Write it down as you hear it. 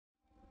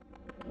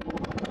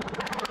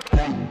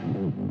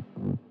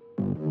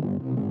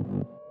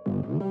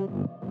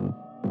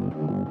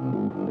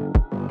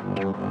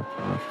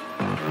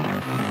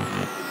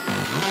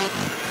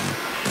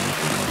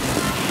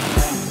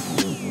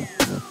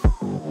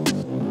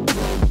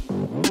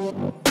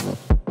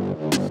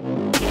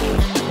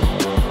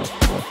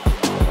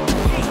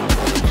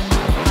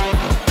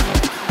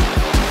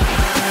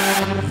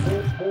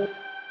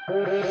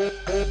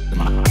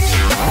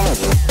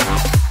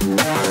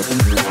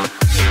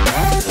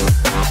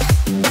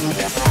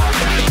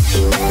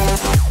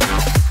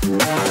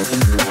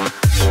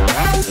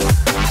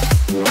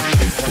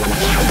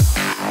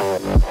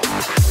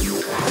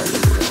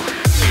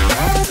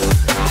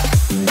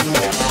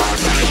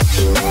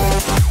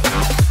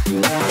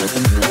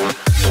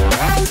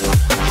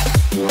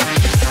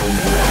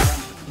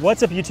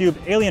What's up YouTube,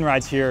 Alien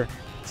Rides here.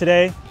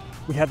 Today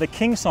we have the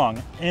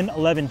Kingsong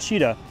N11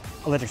 Cheetah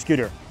electric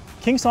scooter.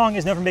 Kingsong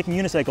is known for making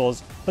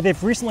unicycles, but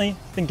they've recently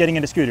been getting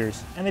into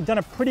scooters, and they've done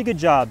a pretty good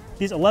job.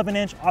 These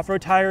 11-inch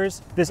off-road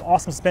tires, this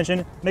awesome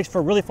suspension makes for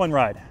a really fun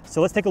ride.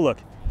 So let's take a look.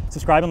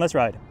 Subscribe and let's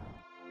ride.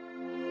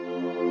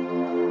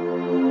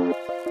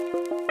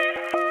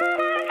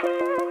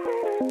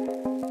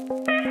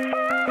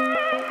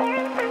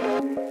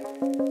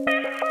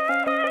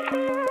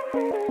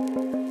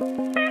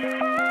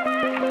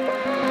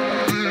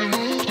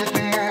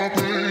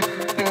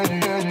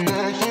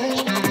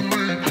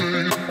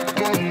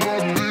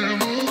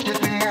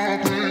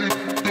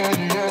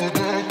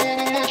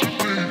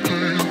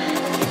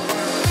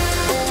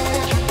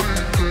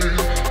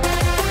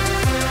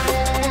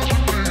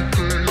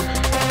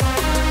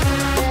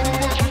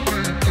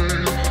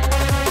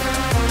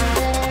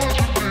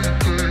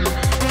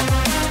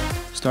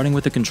 Starting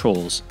with the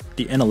controls,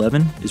 the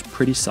N11 is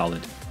pretty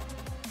solid.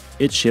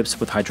 It ships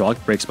with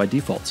hydraulic brakes by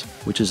default,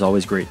 which is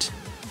always great.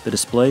 The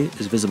display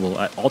is visible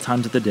at all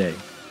times of the day,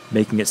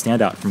 making it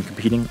stand out from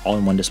competing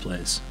all-in-one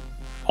displays.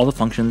 All the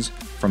functions,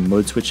 from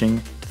mode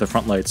switching to the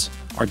front lights,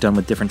 are done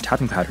with different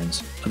tapping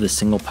patterns of the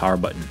single power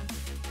button.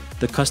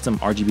 The custom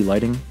RGB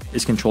lighting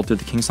is controlled through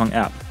the Kingsong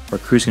app, where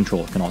cruise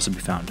control can also be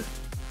found.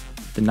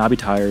 The knobby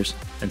tires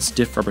and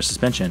stiff rubber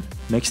suspension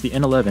makes the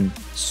N11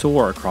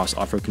 soar across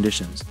off-road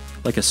conditions,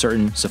 like a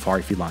certain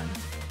safari feline.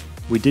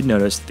 We did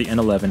notice the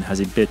N11 has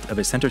a bit of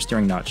a center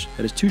steering notch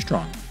that is too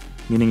strong,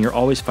 meaning you're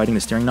always fighting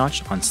the steering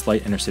notch on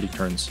slight intercity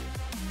turns.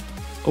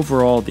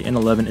 Overall, the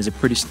N11 is a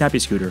pretty snappy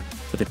scooter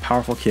with a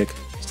powerful kick,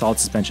 solid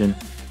suspension,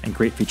 and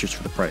great features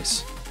for the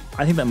price.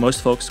 I think that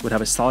most folks would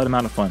have a solid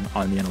amount of fun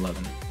on the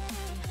N11.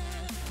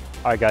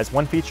 All right guys,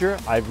 one feature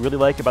I really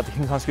like about the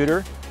Kingsong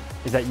scooter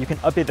is that you can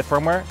update the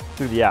firmware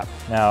through the app.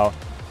 Now,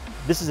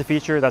 this is a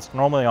feature that's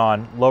normally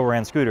on lower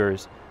end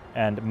scooters,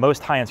 and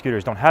most high-end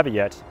scooters don't have it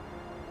yet,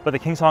 but the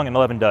Kingsong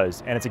N11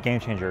 does, and it's a game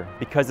changer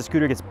because the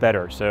scooter gets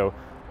better. So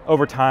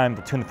over time,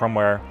 they'll tune the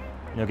firmware,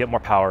 and you'll get more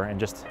power and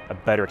just a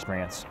better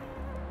experience.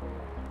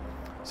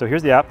 So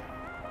here's the app.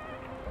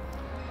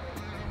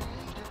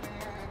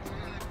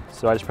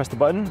 So I just press the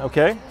button,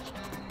 okay.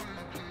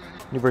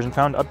 New version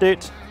found,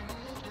 update,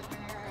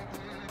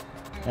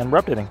 and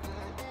we're updating.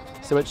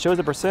 So it shows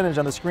a percentage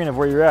on the screen of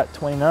where you're at,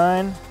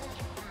 29,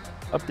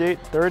 update,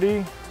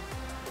 30.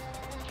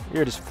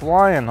 You're just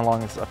flying along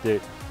this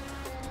update.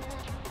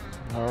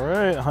 All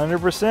right,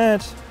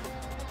 100%.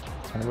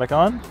 Turn it back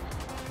on.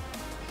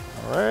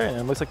 All right,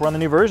 and it looks like we're on the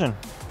new version.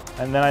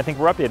 And then I think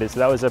we're updated. So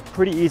that was a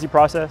pretty easy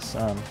process.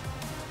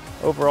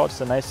 Overall,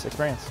 just a nice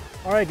experience.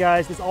 All right,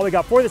 guys, that's all we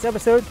got for this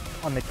episode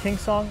on the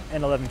Kingsong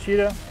N11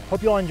 Cheetah.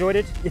 Hope you all enjoyed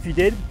it. If you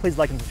did, please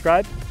like and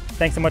subscribe.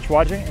 Thanks so much for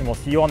watching, and we'll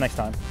see you all next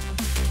time.